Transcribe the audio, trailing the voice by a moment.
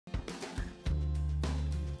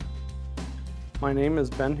My name is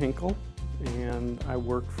Ben Hinkle, and I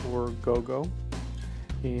work for GoGo,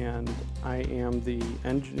 and I am the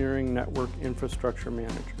Engineering Network Infrastructure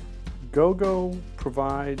Manager. GoGo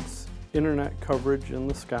provides internet coverage in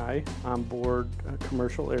the sky on board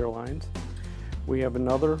commercial airlines. We have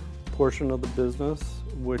another portion of the business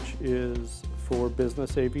which is for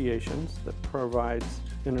business aviations that provides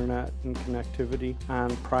internet and connectivity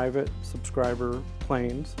on private subscriber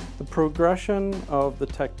planes. The progression of the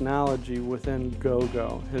technology within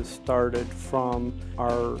GoGo has started from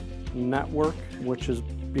our network, which is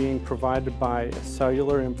being provided by a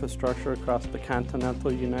cellular infrastructure across the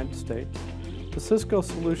continental United States. The Cisco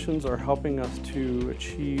solutions are helping us to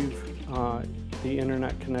achieve the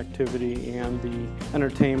internet connectivity and the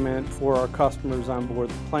entertainment for our customers on board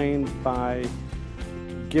the planes by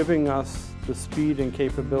giving us the speed and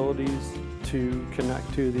capabilities to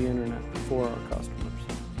connect to the internet for our customers.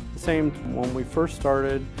 The same, when we first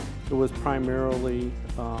started, it was primarily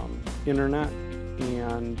internet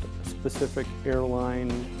and specific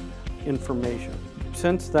airline information.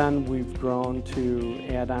 Since then, we've grown to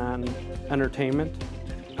add on entertainment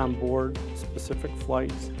on board specific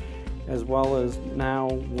flights, as well as now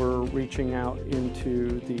we're reaching out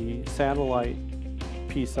into the satellite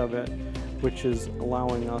piece of it, which is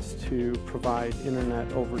allowing us to provide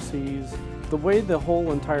internet overseas. The way the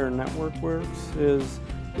whole entire network works is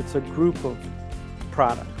it's a group of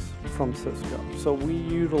products from Cisco. So we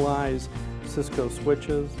utilize Cisco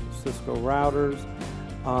switches, Cisco routers.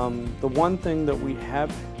 The one thing that we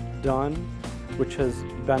have done, which has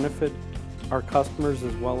benefited our customers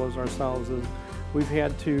as well as ourselves, is we've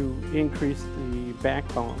had to increase the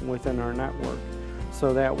backbone within our network.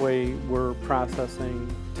 So that way we're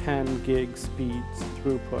processing 10 gig speeds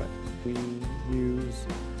throughput. We use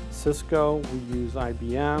Cisco, we use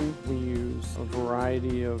IBM, we use a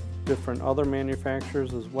variety of different other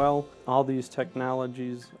manufacturers as well. All these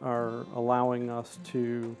technologies are allowing us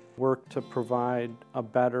to work to provide a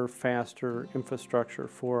better, faster infrastructure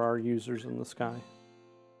for our users in the sky.